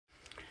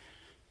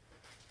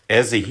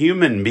As a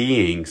human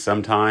being,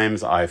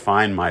 sometimes I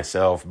find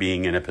myself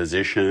being in a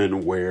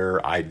position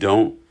where I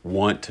don't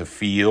want to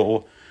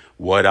feel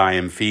what I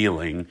am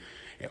feeling,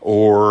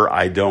 or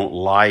I don't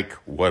like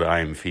what I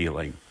am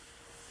feeling.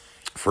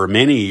 For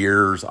many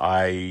years,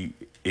 I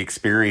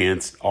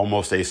experienced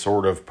almost a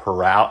sort of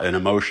an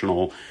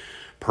emotional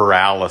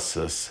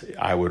paralysis,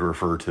 I would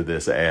refer to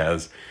this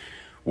as,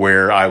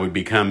 where I would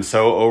become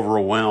so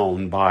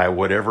overwhelmed by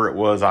whatever it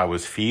was I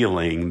was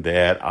feeling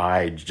that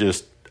I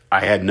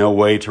had no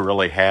way to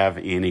really have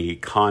any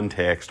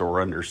context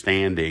or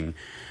understanding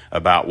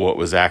about what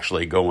was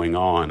actually going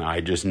on. I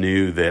just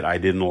knew that I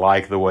didn't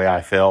like the way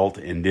I felt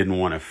and didn't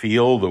want to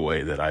feel the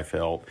way that I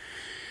felt.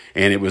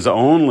 And it was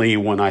only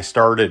when I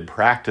started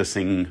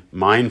practicing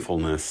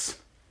mindfulness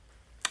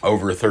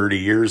over 30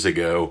 years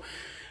ago,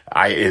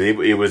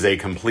 it was a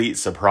complete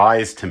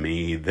surprise to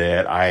me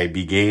that I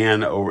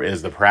began,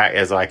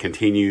 as I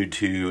continued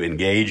to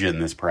engage in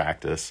this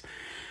practice.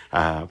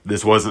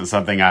 This wasn't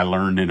something I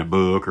learned in a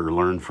book or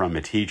learned from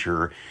a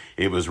teacher.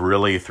 It was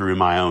really through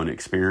my own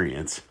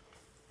experience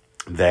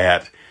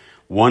that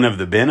one of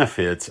the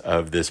benefits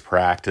of this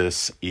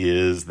practice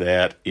is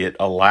that it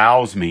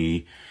allows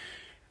me,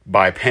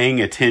 by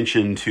paying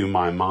attention to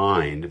my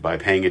mind, by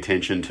paying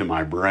attention to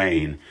my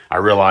brain. I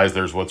realize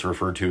there's what's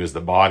referred to as the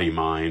body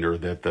mind, or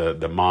that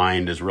the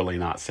mind is really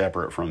not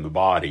separate from the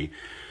body.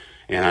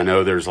 And I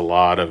know there's a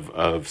lot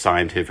of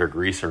scientific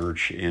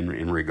research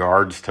in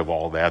regards to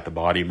all that, the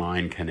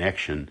body-mind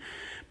connection.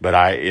 But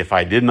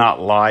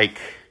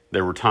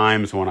there were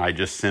times when I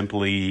just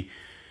simply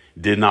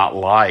did not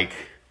like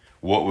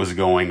what was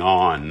going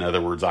on. In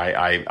other words,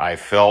 I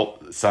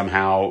felt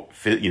somehow,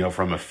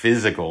 from a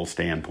physical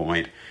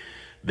standpoint,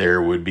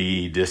 there would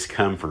be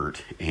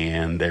discomfort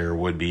and there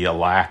would be a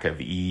lack of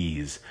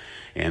ease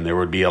and there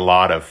would be a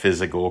lot of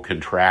physical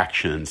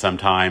contraction.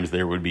 Sometimes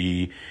it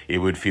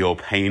would feel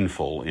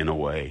painful in a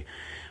way.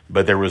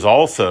 But there was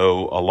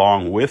also,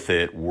 along with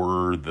it,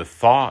 were the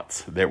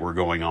thoughts that were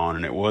going on.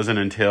 And it wasn't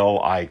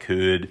until I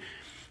could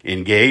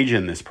engage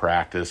in this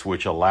practice,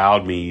 which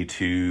allowed me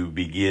to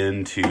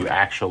begin to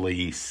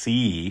actually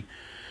see.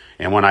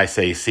 And when I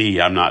say see,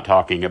 I'm not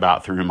talking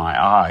about through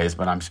my eyes,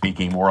 but I'm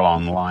speaking more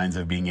along the lines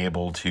of being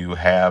able to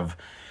have,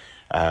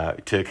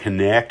 to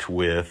connect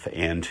with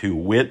and to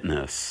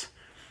witness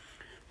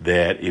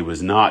that it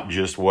was not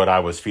just what I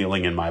was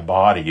feeling in my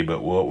body,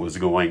 but what was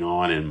going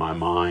on in my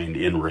mind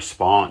in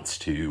response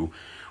to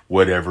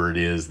whatever it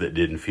is that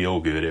didn't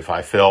feel good. If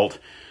I felt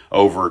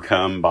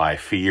overcome by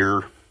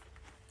fear,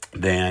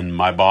 then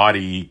my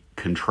body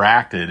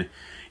contracted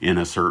in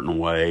a certain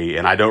way.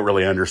 And I don't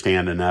really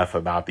understand enough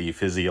about the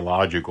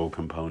physiological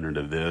component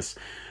of this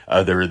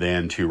other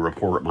than to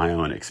report my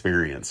own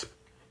experience.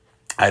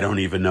 I don't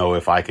even know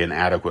if I can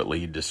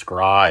adequately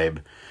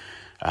describe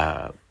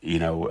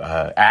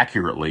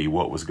accurately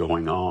what was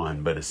going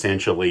on, but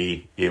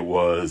essentially it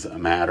was a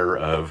matter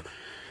of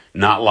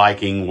not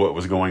liking what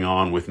was going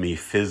on with me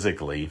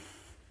physically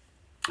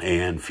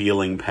and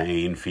feeling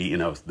pain.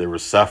 There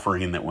was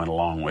suffering that went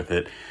along with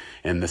it,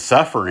 and the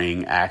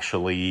suffering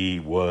actually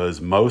was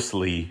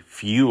mostly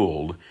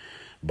fueled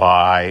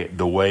by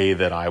the way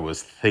that I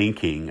was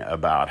thinking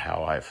about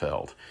how I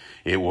felt.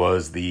 It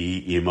was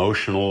the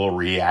emotional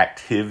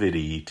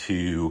reactivity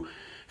to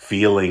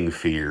feeling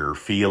fear,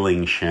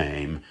 feeling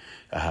shame,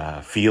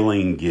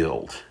 feeling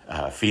guilt,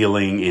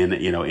 feeling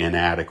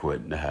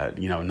inadequate,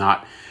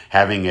 not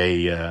having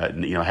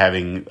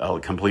having a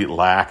complete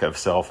lack of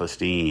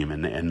self-esteem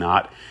and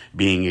not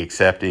being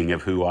accepting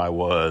of who I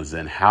was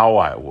and how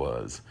I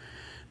was.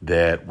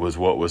 That was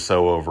what was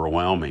so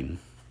overwhelming.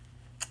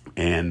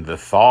 And the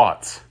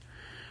thoughts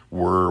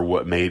were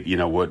what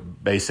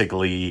what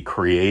basically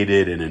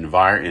created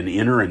an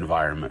inner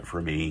environment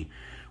for me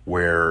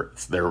where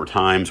there were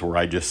times where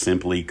I just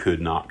simply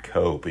could not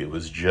cope. It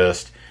was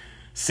just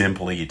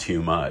simply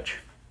too much.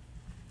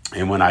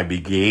 And when I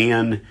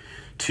began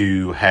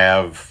to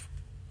have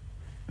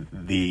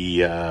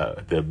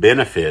the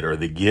benefit or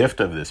the gift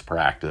of this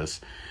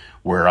practice,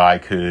 where I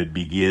could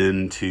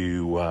begin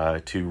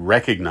to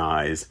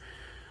recognize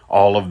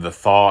all of the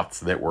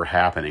thoughts that were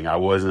happening. I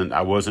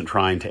wasn't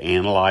trying to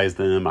analyze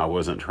them. I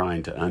wasn't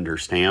trying to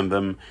understand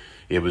them.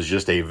 It was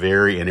just it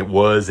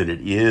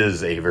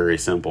is a very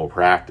simple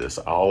practice.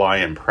 All I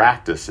am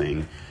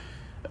practicing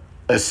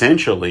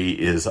essentially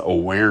is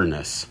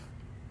awareness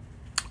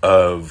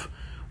of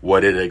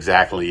what it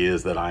exactly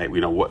is that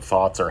what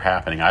thoughts are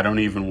happening. I don't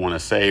even want to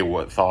say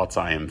what thoughts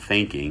I am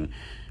thinking,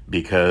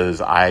 because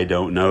I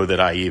don't know that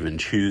I even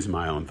choose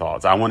my own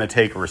thoughts. I want to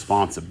take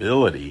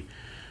responsibility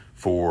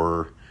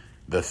for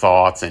the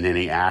thoughts and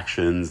any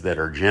actions that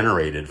are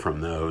generated from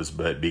those,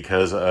 but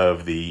because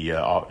of the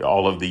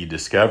all of the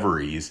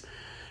discoveries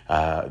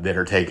that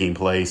are taking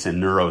place in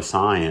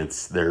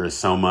neuroscience, there is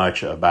so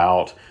much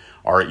about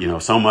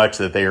so much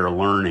that they are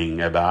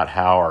learning about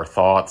how our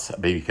thoughts,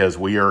 because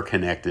we are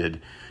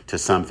connected to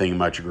something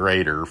much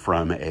greater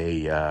from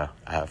a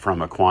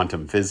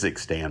quantum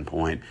physics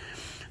standpoint,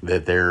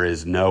 that there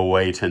is no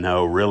way to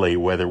know really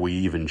whether we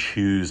even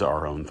choose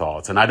our own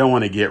thoughts. And I don't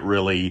want to get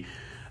really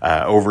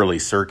overly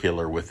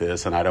circular with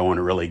this, and I don't want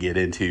to really get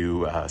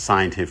into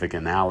scientific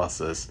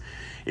analysis.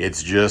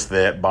 It's just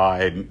that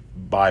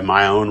by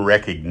my own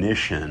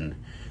recognition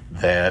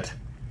that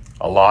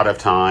a lot of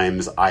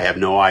times I have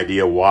no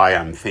idea why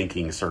I'm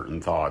thinking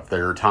certain thoughts.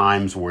 There are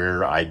times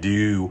where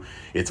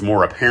it's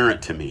more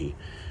apparent to me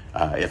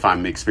if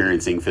I'm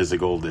experiencing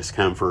physical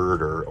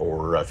discomfort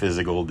or a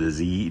physical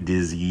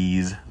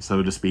disease,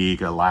 so to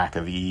speak, a lack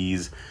of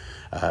ease,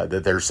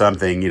 that there's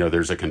something,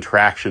 there's a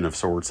contraction of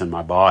sorts in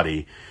my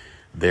body.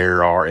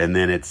 And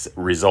then it's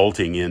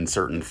resulting in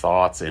certain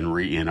thoughts and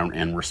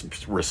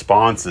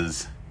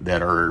responses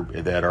that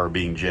are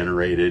being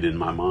generated in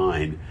my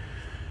mind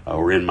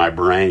or in my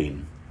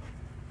brain.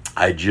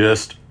 I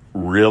just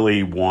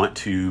really want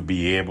to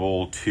be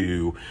able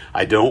to,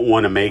 I don't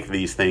want to make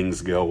these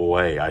things go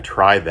away. I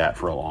tried that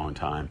for a long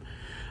time.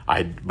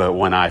 But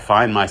when I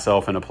find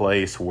myself in a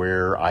place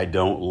where I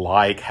don't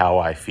like how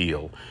I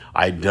feel,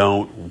 I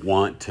don't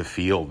want to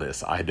feel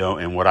this.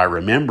 And what I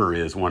remember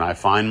is when I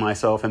find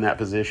myself in that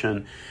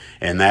position,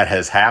 and that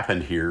has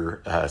happened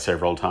here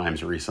several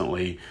times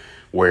recently,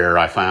 where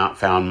I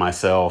found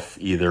myself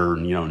either,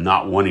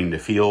 not wanting to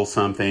feel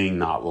something,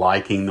 not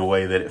liking the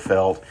way that it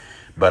felt,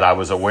 but I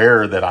was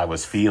aware that I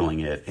was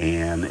feeling it.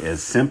 And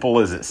as simple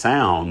as it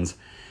sounds,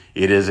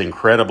 it is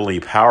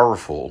incredibly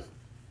powerful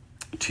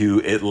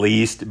to at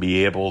least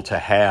be able to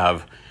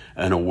have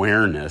an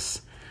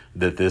awareness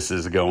that this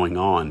is going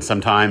on.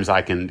 Sometimes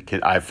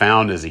I've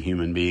found as a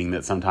human being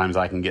that sometimes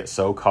I can get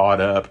so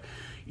caught up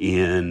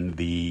in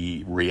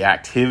the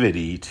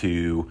reactivity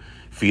to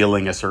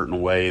feeling a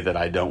certain way that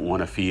I don't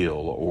want to feel,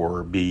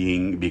 or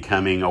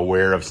becoming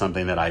aware of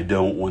something that I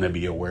don't want to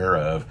be aware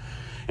of.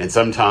 And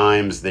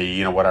sometimes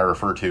what I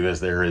refer to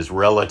as there is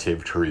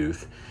relative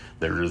truth.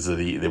 There is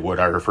what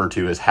I refer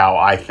to as how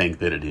I think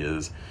that it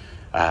is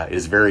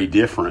very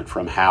different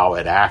from how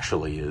it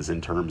actually is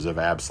in terms of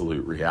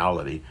absolute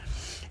reality.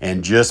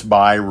 And just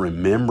by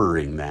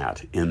remembering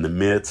that in the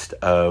midst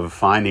of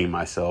finding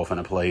myself in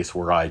a place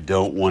where I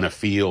don't want to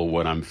feel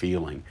what I'm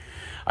feeling,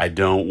 I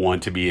don't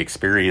want to be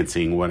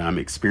experiencing what I'm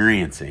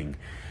experiencing,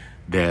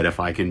 that if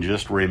I can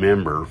just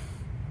remember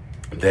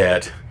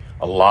that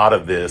a lot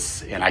of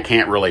this, and I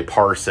can't really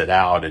parse it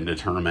out and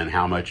determine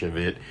how much of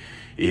it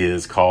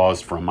is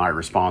caused from my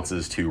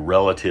responses to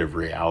relative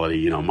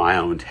reality, my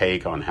own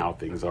take on how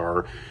things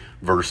are,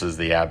 versus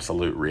the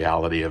absolute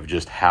reality of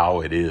just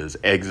how it is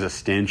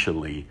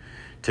existentially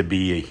to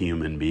be a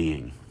human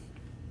being.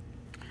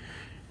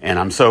 And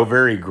I'm so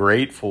very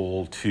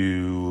grateful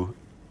to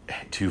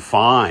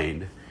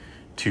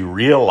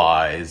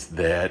realize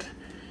that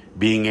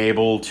being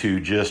able to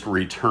just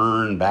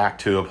return back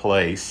to a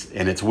place,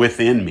 and it's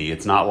within me.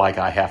 It's not like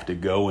I have to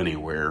go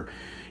anywhere,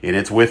 and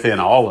it's within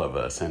all of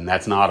us. And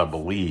that's not a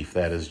belief.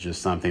 That is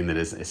just something that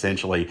is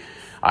essentially,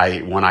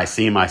 when I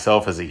see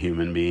myself as a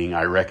human being,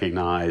 I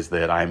recognize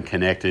that I'm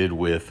connected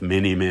with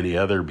many, many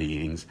other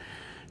beings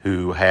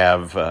who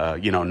have,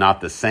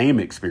 not the same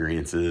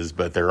experiences,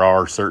 but there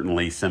are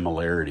certainly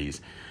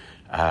similarities.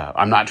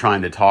 I'm not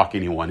trying to talk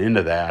anyone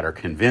into that or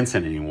convince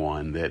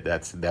anyone that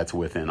that's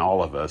within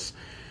all of us.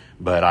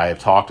 But I have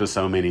talked to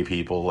so many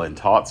people and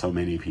taught so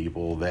many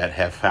people that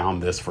have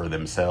found this for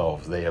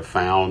themselves. They have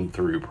found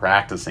through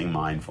practicing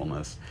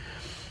mindfulness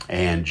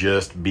and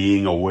just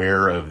being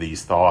aware of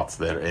these thoughts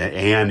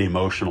and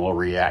emotional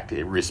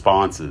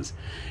responses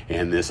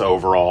and this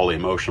overall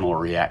emotional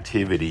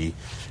reactivity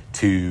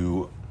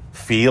to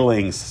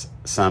feeling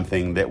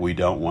something that we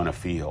don't want to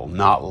feel,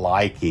 not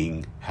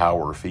liking how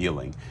we're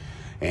feeling.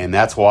 And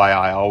that's why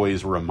I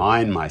always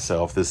remind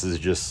myself, this is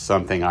just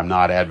something, I'm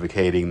not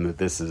advocating that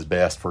this is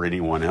best for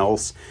anyone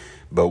else,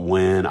 but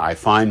when I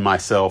find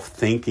myself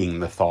thinking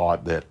the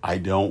thought that I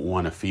don't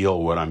want to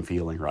feel what I'm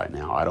feeling right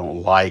now, I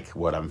don't like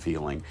what I'm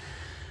feeling,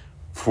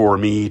 for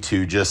me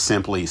to just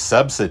simply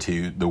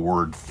substitute the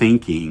word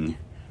thinking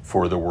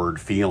for the word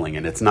feeling.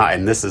 And it's not,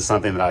 and this is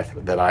something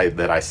that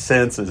I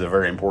sense is a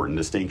very important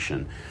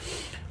distinction.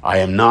 I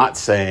am not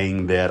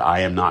saying that I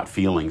am not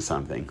feeling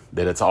something,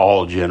 that it's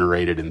all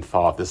generated in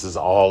thought. This is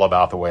all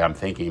about the way I'm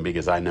thinking,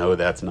 because I know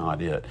that's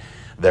not it.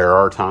 There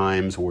are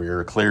times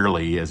where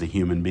clearly as a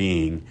human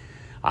being,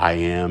 I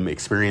am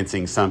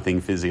experiencing something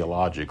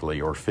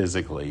physiologically or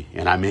physically,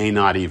 and I may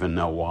not even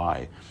know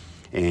why.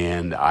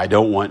 And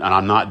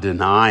I'm not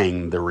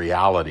denying the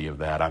reality of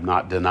that. I'm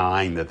not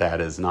denying that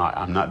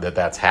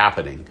that's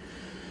happening.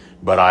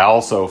 But I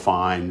also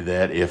find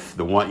that if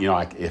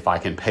I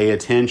can pay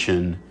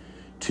attention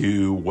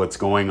to what's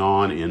going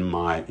on in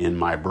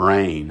my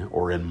brain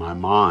or in my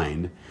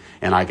mind,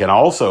 and I can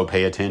also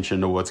pay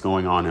attention to what's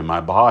going on in my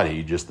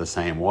body just the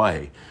same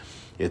way.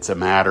 It's a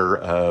matter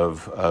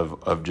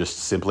of just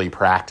simply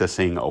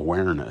practicing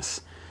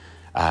awareness.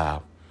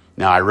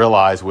 Now I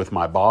realize with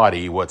my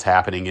body what's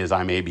happening is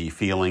I may be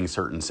feeling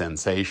certain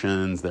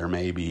sensations. There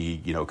may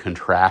be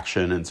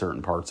contraction in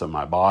certain parts of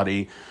my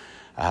body.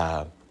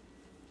 I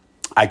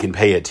can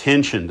pay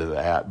attention to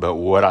that, but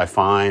what I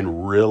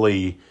find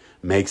really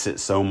makes it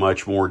so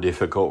much more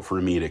difficult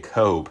for me to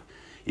cope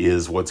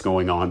is what's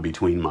going on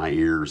between my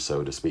ears,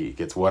 so to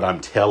speak. It's what I'm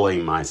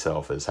telling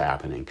myself is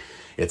happening.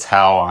 It's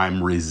how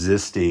I'm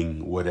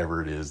resisting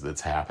whatever it is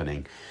that's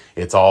happening.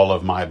 It's all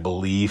of my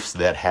beliefs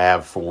that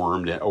have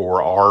formed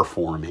or are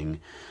forming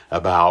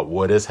about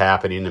what is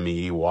happening to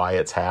me, why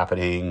it's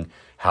happening,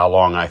 how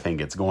long I think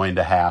it's going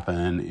to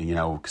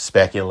happen,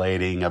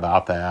 speculating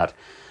about that,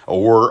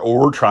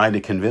 or trying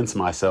to convince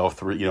myself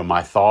through,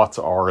 my thoughts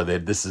are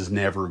that this is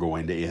never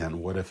going to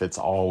end. What if it's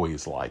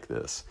always like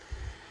this?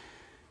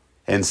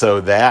 And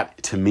so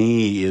that, to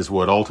me, is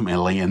what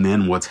ultimately, and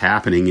then what's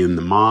happening in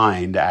the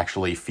mind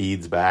actually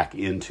feeds back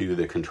into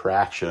the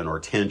contraction or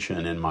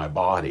tension in my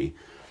body.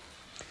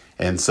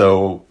 And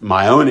so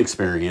my own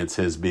experience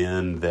has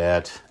been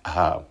that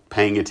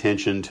paying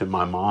attention to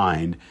my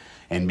mind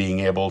and being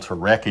able to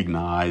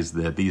recognize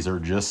that these are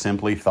just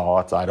simply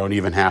thoughts. I don't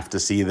even have to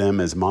see them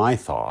as my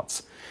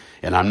thoughts.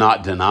 And I'm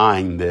not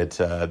denying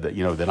that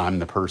I'm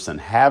the person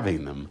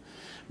having them.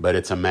 But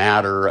it's a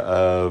matter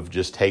of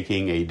just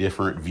taking a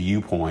different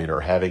viewpoint or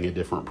having a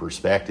different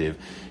perspective,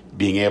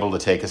 being able to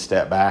take a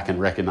step back and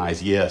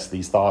recognize, yes,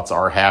 these thoughts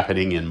are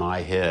happening in my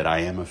head.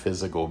 I am a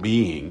physical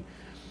being.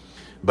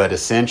 But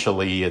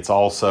essentially, it's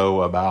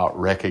also about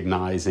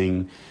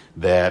recognizing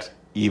that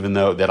even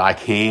though that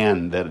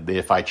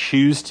if I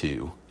choose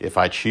to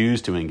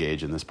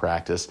engage in this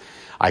practice,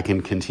 I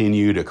can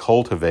continue to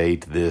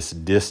cultivate this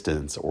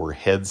distance or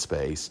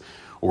headspace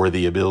or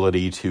the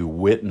ability to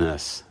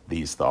witness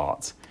these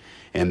thoughts.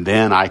 And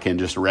then I can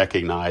just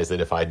recognize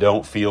that if I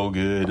don't feel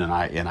good and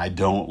I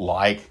don't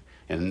like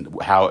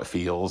how it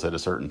feels at a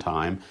certain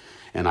time,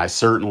 and I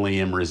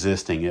certainly am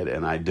resisting it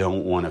and I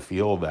don't want to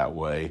feel that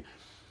way,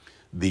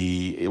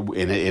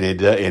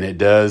 it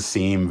does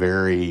seem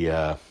very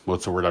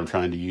what's the word I'm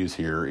trying to use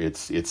here? It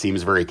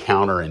seems very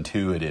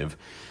counterintuitive.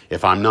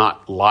 If I'm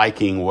not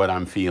liking what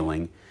I'm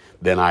feeling,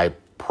 then I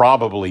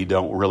probably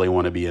don't really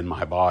want to be in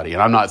my body.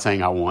 And I'm not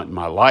saying I want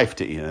my life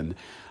to end.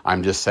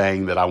 I'm just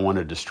saying that I want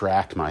to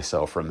distract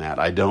myself from that.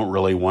 I don't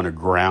really want to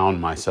ground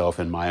myself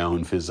in my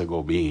own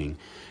physical being.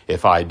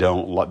 If I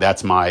don't,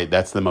 that's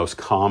the most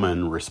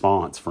common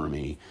response for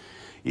me,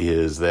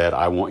 is that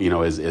I want,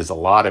 as a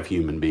lot of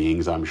human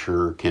beings, I'm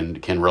sure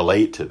can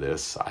relate to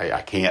this.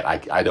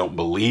 I don't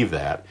believe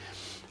that.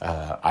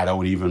 I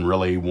don't even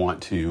really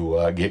want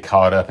to get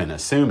caught up in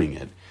assuming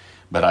it.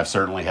 But I've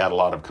certainly had a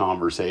lot of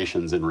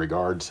conversations in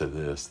regards to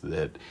this,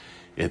 that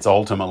it's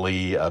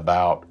ultimately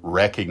about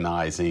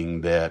recognizing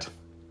that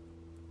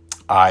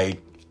I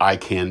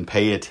can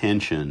pay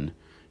attention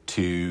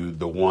to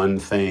the one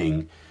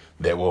thing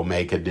that will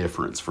make a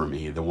difference for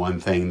me, the one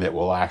thing that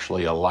will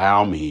actually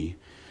allow me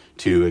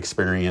to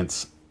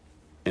experience,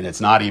 and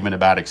it's not even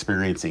about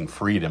experiencing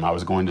freedom. I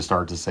was going to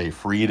start to say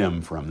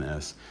freedom from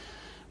this,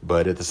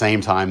 but at the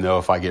same time, though,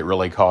 if I get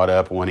really caught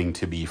up wanting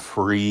to be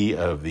free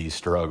of these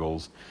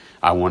struggles,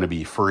 I want to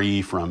be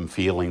free from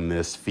feeling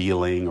this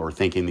feeling or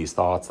thinking these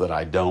thoughts that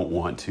I don't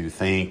want to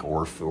think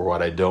or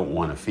what I don't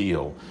want to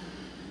feel.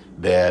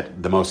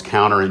 That the most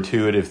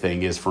counterintuitive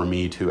thing is for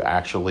me to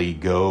actually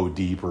go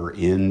deeper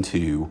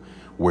into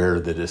where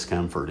the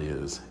discomfort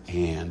is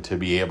and to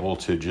be able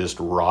to just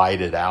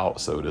ride it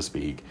out, so to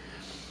speak.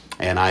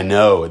 And I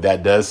know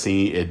that does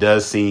seem,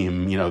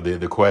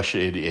 the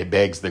question, it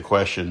begs the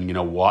question,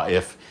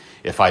 why,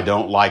 if I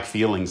don't like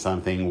feeling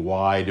something,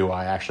 why do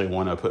I actually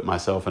want to put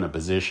myself in a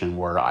position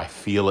where I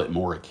feel it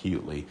more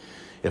acutely?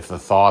 If the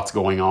thoughts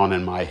going on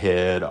in my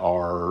head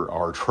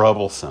are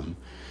troublesome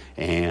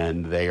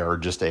and they are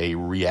just a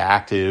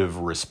reactive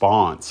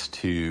response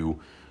to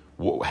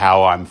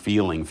how I'm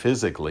feeling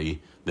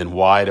physically, then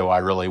why do I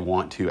really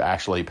want to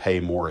actually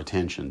pay more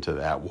attention to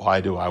that?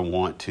 Why do I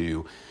want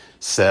to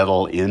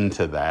settle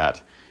into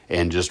that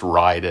and just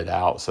ride it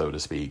out, so to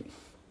speak?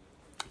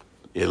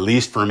 At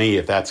least for me,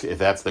 if that's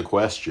the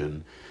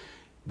question,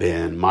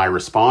 then my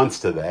response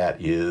to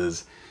that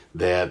is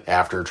that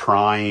after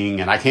trying,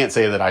 and I can't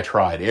say that I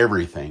tried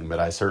everything, but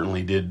I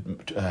certainly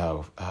did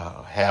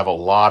have a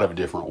lot of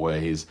different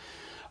ways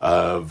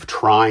of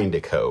trying to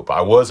cope.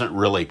 I wasn't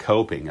really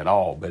coping at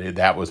all, but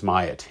that was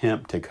my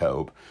attempt to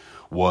cope,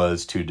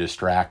 was to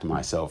distract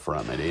myself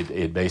from it.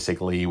 It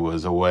basically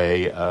was a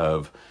way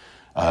of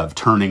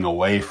turning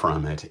away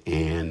from it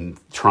and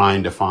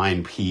trying to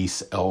find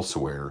peace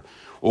elsewhere.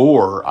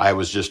 Or I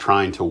was just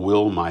trying to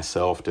will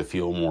myself to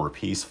feel more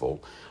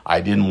peaceful.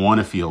 I didn't want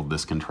to feel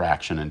this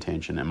contraction and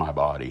tension in my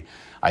body.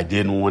 I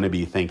didn't want to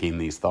be thinking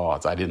these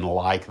thoughts. I didn't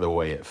like the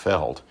way it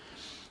felt.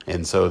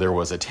 And so there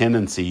was a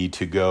tendency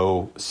to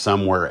go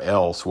somewhere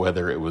else,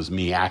 whether it was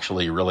me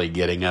actually really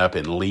getting up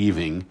and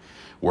leaving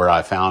where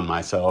I found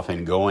myself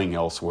and going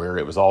elsewhere.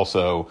 It was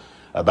also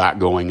about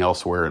going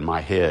elsewhere in my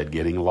head,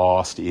 getting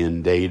lost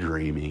in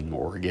daydreaming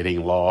or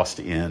getting lost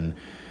in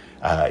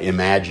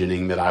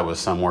imagining that I was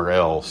somewhere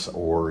else,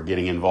 or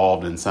getting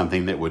involved in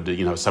something that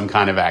would, some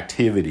kind of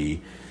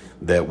activity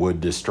that would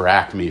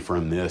distract me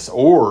from this.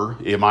 Or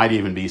it might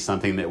even be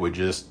something that would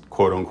just,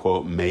 quote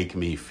unquote, make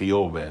me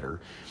feel better.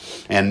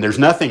 And there's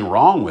nothing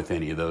wrong with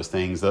any of those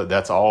things.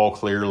 That's all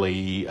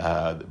clearly,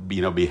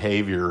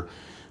 behavior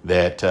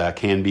that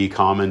can be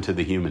common to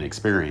the human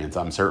experience.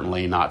 I'm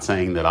certainly not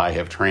saying that I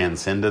have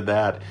transcended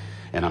that,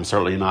 and I'm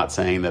certainly not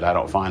saying that I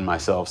don't find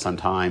myself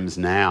sometimes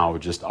now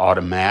just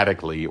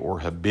automatically or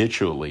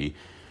habitually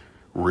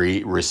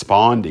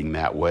responding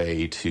that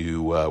way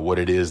to what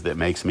it is that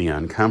makes me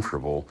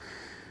uncomfortable.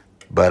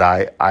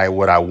 But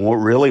what I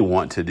really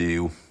want to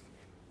do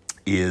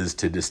is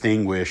to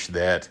distinguish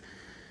that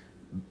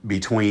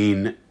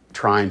between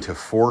trying to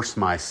force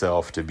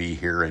myself to be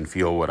here and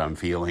feel what I'm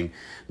feeling.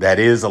 That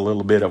is a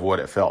little bit of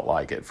what it felt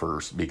like at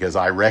first, because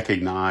I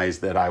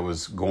recognized that I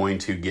was going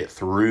to get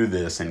through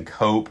this and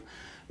cope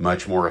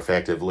much more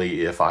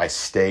effectively if I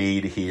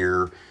stayed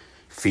here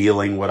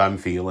feeling what I'm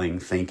feeling,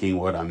 thinking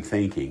what I'm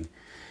thinking.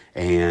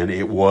 And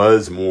it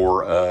was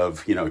more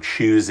of,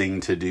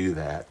 choosing to do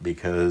that,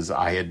 because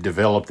I had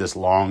developed this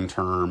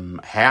long-term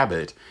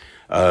habit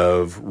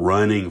of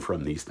running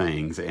from these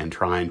things and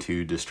trying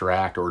to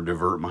distract or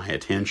divert my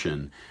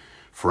attention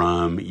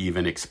from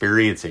even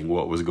experiencing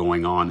what was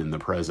going on in the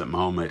present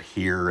moment,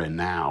 here and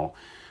now,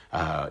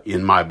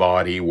 in my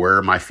body,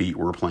 where my feet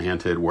were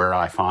planted, where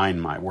I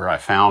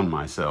found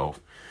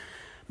myself.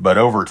 But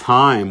over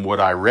time,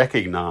 what I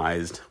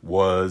recognized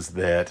was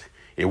that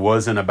it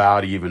wasn't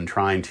about even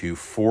trying to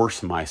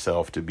force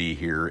myself to be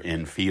here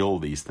and feel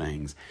these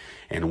things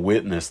and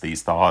witness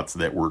these thoughts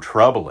that were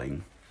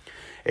troubling.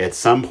 At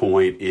some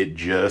point, it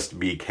just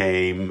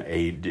became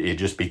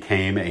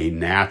a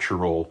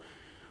natural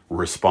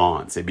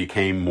response. It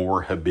became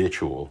more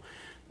habitual,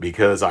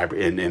 because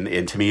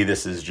and to me,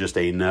 this is just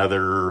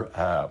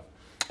another.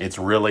 It's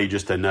really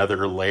just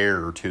another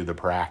layer to the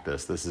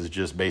practice. This is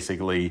just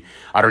basically,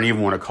 I don't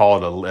even want to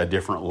call it a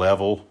different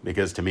level,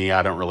 because to me,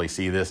 I don't really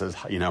see this as,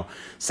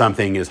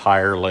 something is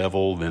higher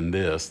level than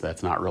this.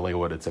 That's not really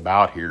what it's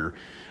about here,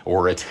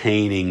 or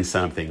attaining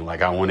something.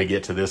 Like, I want to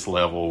get to this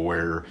level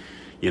where,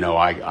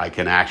 I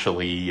can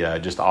actually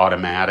just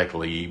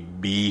automatically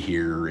be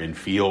here and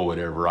feel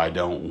whatever I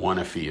don't want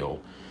to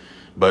feel.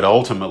 But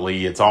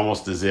ultimately, it's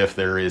almost as if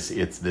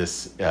it's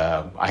this,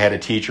 I had a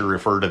teacher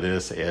refer to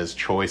this as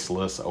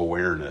choiceless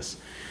awareness.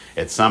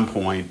 At some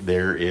point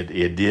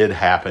it did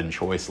happen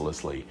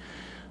choicelessly.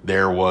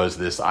 There was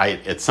this,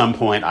 at some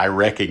point I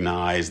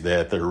recognized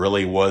that there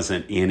really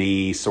wasn't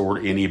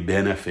any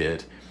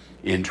benefit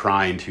in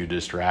trying to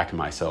distract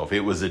myself.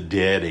 It was a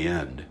dead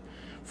end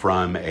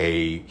from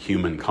a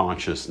human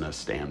consciousness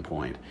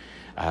standpoint.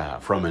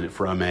 From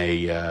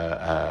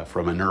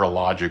a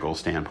neurological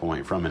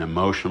standpoint, from an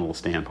emotional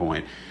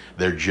standpoint,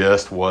 there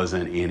just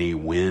wasn't any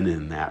win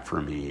in that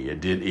for me.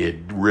 It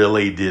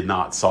really did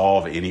not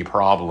solve any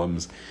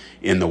problems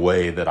in the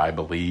way that I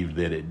believed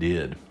that it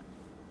did.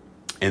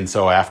 And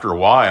so after a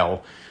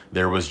while,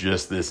 there was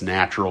just this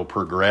natural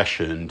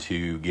progression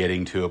to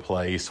getting to a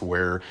place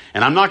where,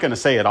 and I'm not going to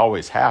say it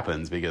always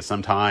happens, because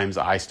sometimes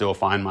I still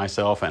find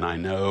myself, and I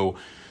know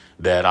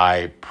that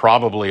I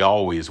probably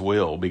always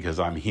will, because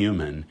I'm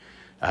human.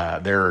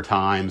 There are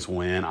times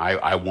when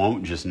I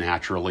won't just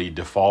naturally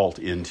default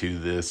into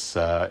this,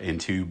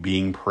 into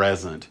being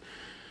present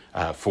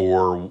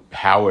for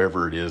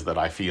however it is that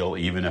I feel,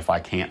 even if I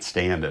can't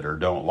stand it or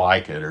don't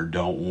like it or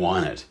don't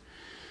want it.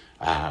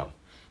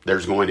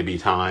 There's going to be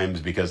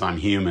times, because I'm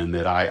human,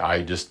 that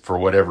I just, for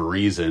whatever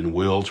reason,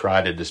 will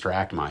try to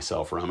distract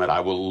myself from it.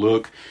 I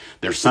will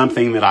there's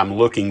something that I'm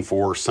looking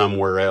for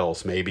somewhere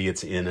else. Maybe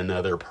it's in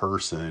another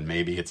person.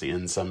 Maybe it's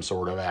in some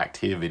sort of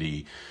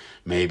activity.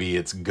 Maybe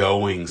it's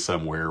going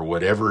somewhere.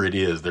 Whatever it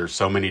is, there's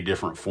so many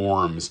different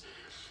forms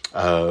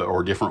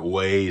or different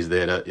ways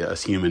that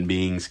us human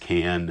beings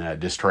can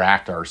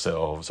distract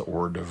ourselves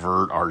or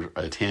divert our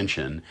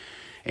attention.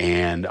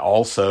 And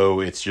also,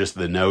 it's just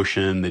the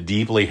notion, the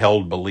deeply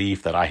held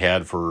belief that I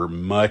had for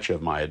much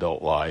of my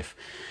adult life,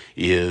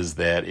 is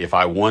that if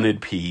I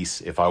wanted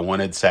peace, if I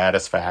wanted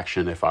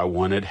satisfaction, if I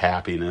wanted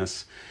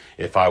happiness,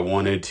 if I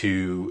wanted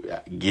to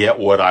get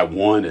what I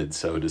wanted,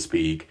 so to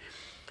speak,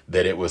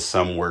 that it was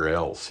somewhere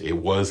else. It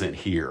wasn't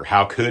here.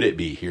 How could it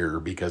be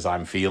here? Because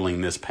I'm feeling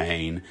this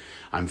pain,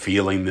 I'm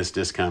feeling this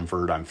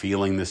discomfort, I'm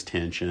feeling this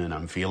tension,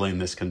 I'm feeling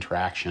this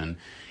contraction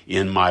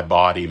in my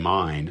body,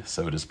 mind,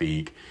 so to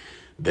speak.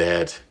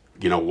 That,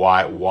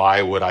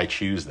 why would I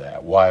choose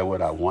that? Why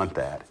would I want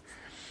that?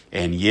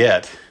 And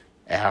yet,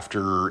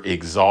 after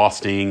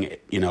exhausting,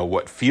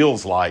 what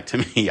feels like to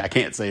me, I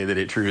can't say that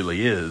it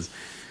truly is.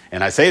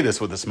 And I say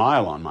this with a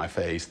smile on my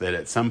face, that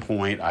at some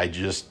point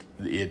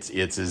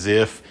it's as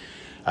if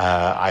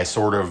I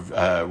sort of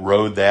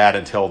rode that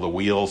until the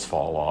wheels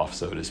fall off,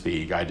 so to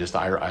speak. I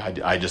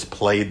just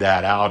played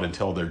that out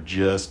until there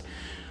just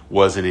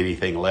wasn't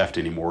anything left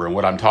anymore. And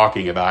what I'm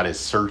talking about is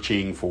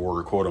searching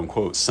for, quote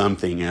unquote,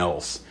 something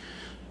else.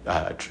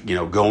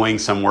 Going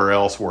somewhere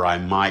else where I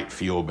might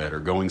feel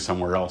better, going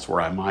somewhere else where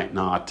I might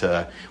not,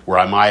 where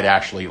I might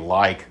actually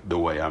like the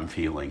way I'm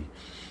feeling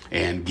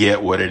and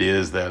get what it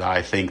is that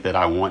I think that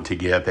I want to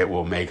get that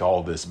will make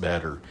all this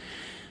better.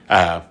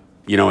 And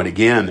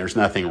again, there's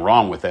nothing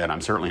wrong with that. I'm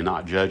certainly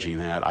not judging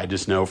that. I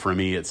just know for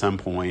me, at some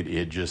point,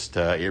 it just,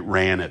 it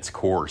ran its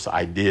course.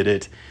 I did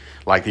it.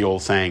 Like the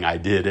old saying, I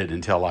did it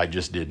until I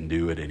just didn't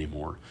do it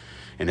anymore.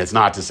 And it's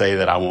not to say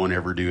that I won't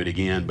ever do it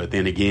again, but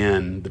then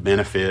again, the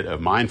benefit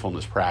of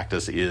mindfulness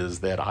practice is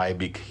that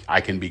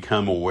I can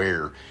become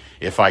aware.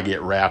 If I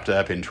get wrapped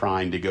up in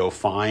trying to go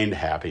find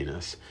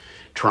happiness,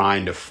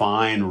 trying to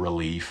find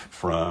relief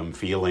from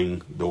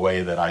feeling the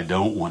way that I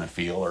don't want to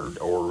feel,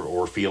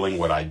 or feeling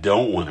what I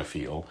don't want to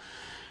feel,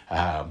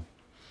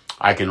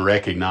 I can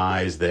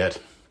recognize that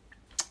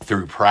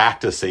through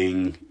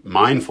practicing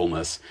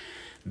mindfulness,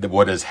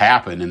 what has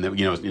happened, and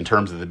in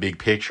terms of the big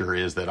picture,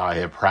 is that I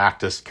have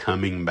practiced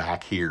coming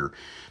back here,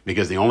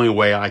 because the only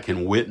way I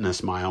can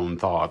witness my own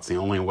thoughts, the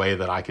only way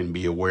that I can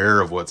be aware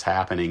of what's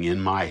happening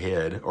in my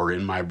head or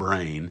in my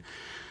brain,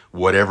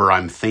 whatever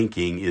I'm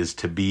thinking, is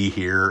to be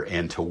here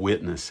and to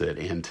witness it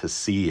and to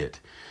see it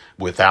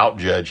without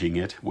judging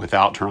it,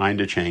 without trying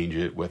to change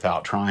it,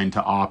 without trying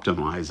to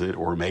optimize it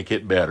or make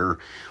it better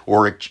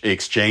or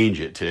exchange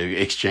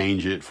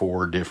it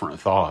for different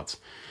thoughts.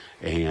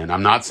 And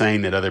I'm not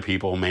saying that other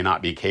people may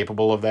not be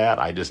capable of that.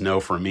 I just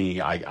know for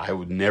me, I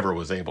never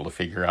was able to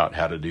figure out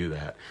how to do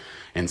that.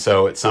 And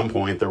so at some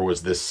point there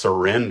was this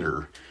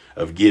surrender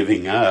of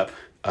giving up,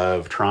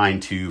 of trying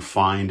to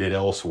find it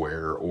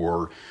elsewhere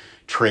or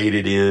trade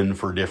it in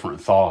for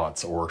different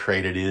thoughts or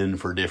trade it in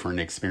for different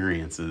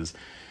experiences.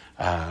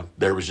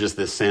 There was just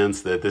this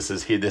sense that this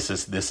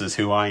is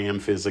who I am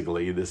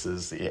physically. This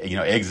is,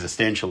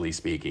 existentially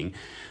speaking,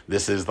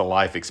 this is the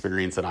life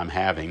experience that I'm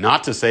having.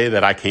 Not to say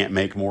that I can't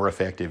make more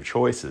effective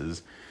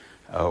choices,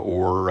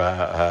 or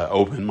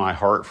open my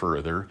heart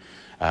further,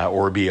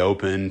 or be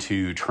open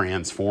to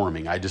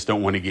transforming. I just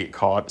don't want to get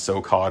caught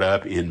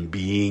up in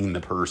being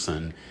the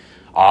person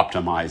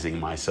optimizing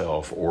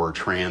myself or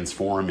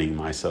transforming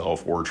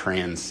myself or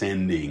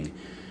transcending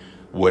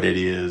what it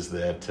is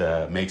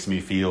that makes me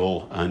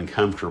feel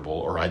uncomfortable,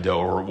 or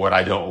what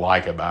I don't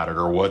like about it,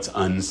 or what's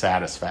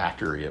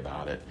unsatisfactory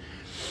about it.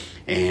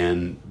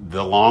 And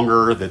the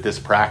longer that this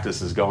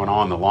practice is going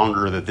on, the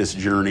longer that this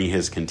journey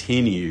has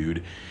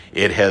continued,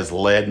 it has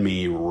led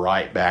me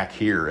right back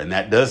here. And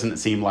that doesn't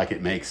seem like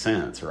it makes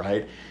sense,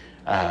 right?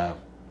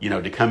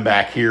 To come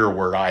back here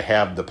where I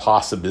have the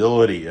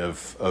possibility of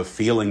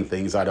feeling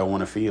things I don't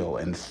want to feel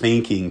and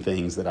thinking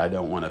things that I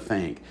don't want to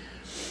think.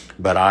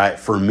 But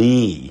for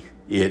me,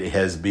 it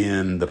has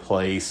been the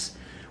place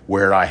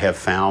where I have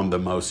found the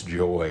most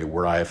joy,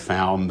 where I have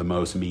found the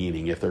most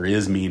meaning. If there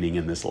is meaning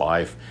in this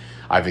life,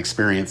 I've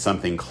experienced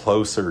something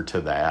closer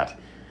to that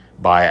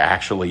by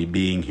actually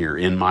being here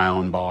in my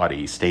own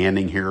body,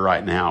 standing here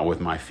right now with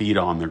my feet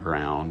on the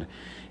ground,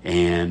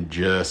 and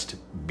just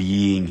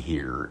being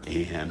here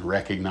and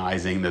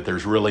recognizing that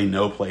there's really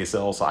no place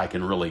else I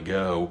can really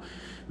go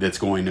that's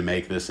going to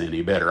make this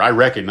any better. I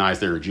recognize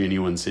there are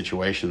genuine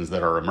situations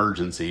that are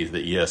emergencies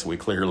that, yes, we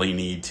clearly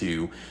need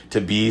to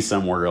be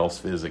somewhere else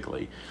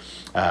physically.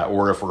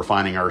 Or if we're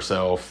finding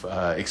ourselves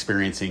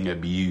experiencing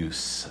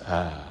abuse,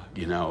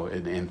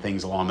 and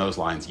things along those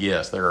lines.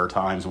 Yes, there are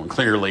times when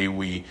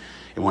clearly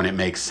when it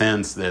makes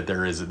sense that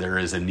there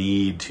is a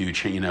need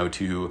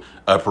to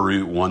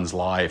uproot one's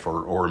life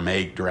or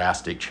make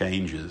drastic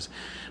changes.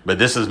 But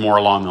this is more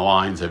along the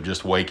lines of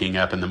just waking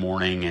up in the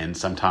morning and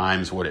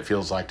sometimes what it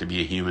feels like to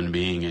be a human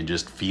being and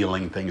just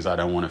feeling things I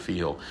don't want to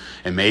feel.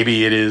 And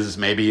maybe it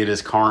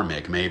is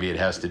karmic. Maybe it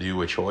has to do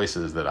with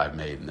choices that I've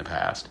made in the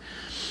past.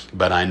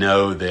 But I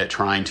know that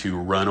trying to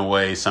run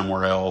away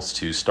somewhere else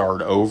to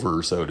start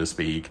over, so to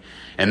speak,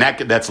 and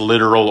that's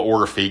literal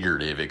or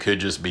figurative. It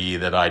could just be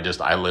that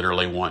I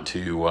literally want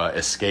to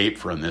escape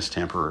from this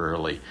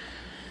temporarily.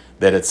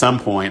 That at some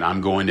point I'm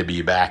going to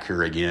be back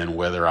here again,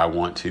 whether I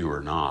want to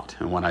or not.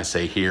 And when I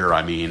say here,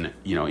 I mean,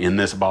 in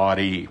this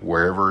body,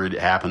 wherever it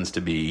happens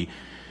to be,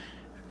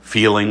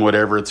 feeling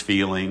whatever it's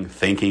feeling,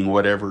 thinking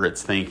whatever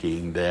it's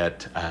thinking,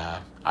 that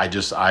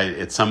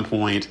at some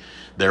point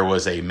there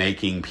was a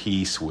making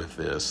peace with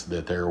this,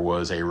 that there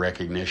was a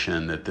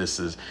recognition that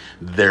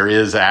there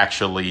is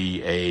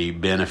actually a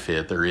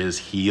benefit, there is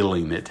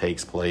healing that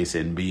takes place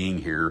in being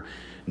here,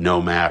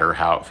 no matter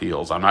how it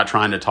feels. I'm not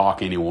trying to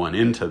talk anyone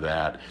into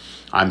that.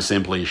 I'm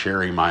simply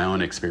sharing my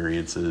own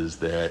experiences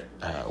that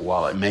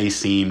while it may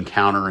seem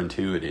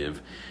counterintuitive,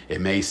 it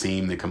may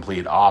seem the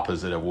complete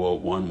opposite of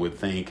what one would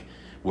think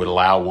would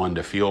allow one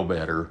to feel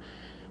better.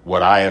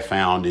 What I have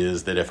found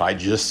is that if I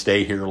just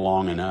stay here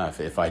long enough,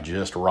 if I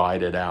just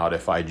ride it out,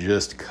 if I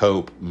just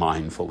cope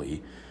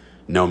mindfully,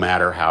 no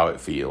matter how it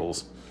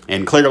feels.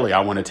 And clearly I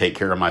want to take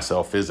care of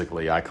myself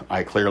physically. I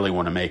clearly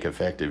want to make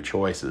effective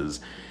choices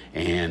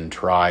and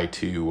try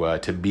to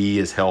be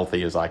as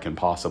healthy as I can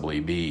possibly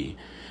be.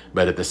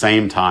 But at the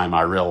same time,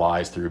 I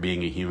realize through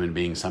being a human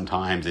being,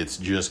 sometimes it's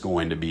just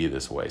going to be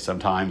this way.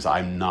 Sometimes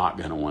I'm not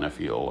going to want to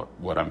feel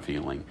what I'm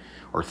feeling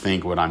or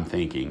think what I'm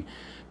thinking.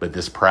 But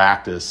this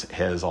practice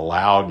has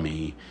allowed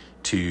me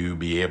to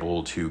be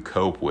able to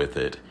cope with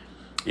it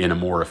in a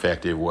more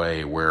effective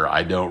way, where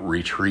I don't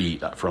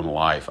retreat from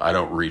life. I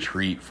don't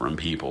retreat from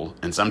people.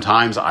 And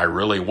sometimes I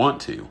really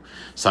want to.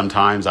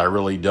 Sometimes I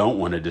really don't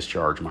want to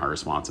discharge my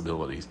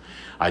responsibilities.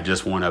 I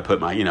just want to put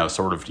my,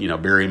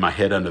 bury my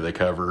head under the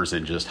covers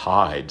and just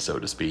hide, so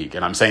to speak.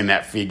 And I'm saying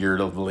that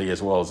figuratively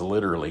as well as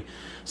literally.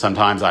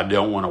 Sometimes I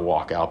don't want to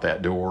walk out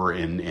that door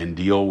and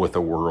deal with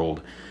the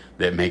world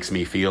that makes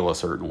me feel a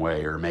certain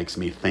way or makes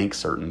me think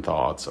certain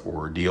thoughts,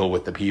 or deal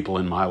with the people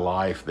in my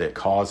life that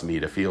cause me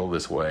to feel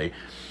this way.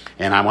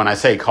 And when I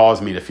say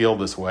cause me to feel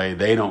this way,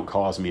 they don't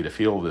cause me to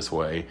feel this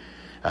way.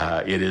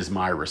 It is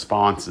my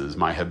responses,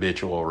 my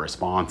habitual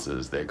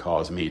responses, that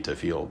cause me to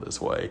feel this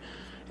way.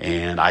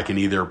 And I can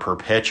either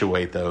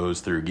perpetuate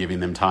those through giving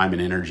them time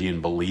and energy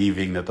and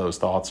believing that those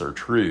thoughts are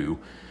true,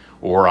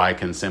 or I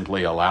can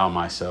simply allow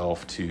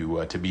myself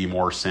to be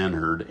more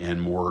centered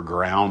and more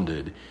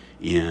grounded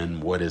in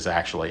what is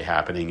actually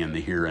happening in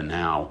the here and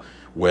now,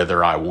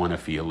 whether I want to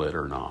feel it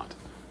or not.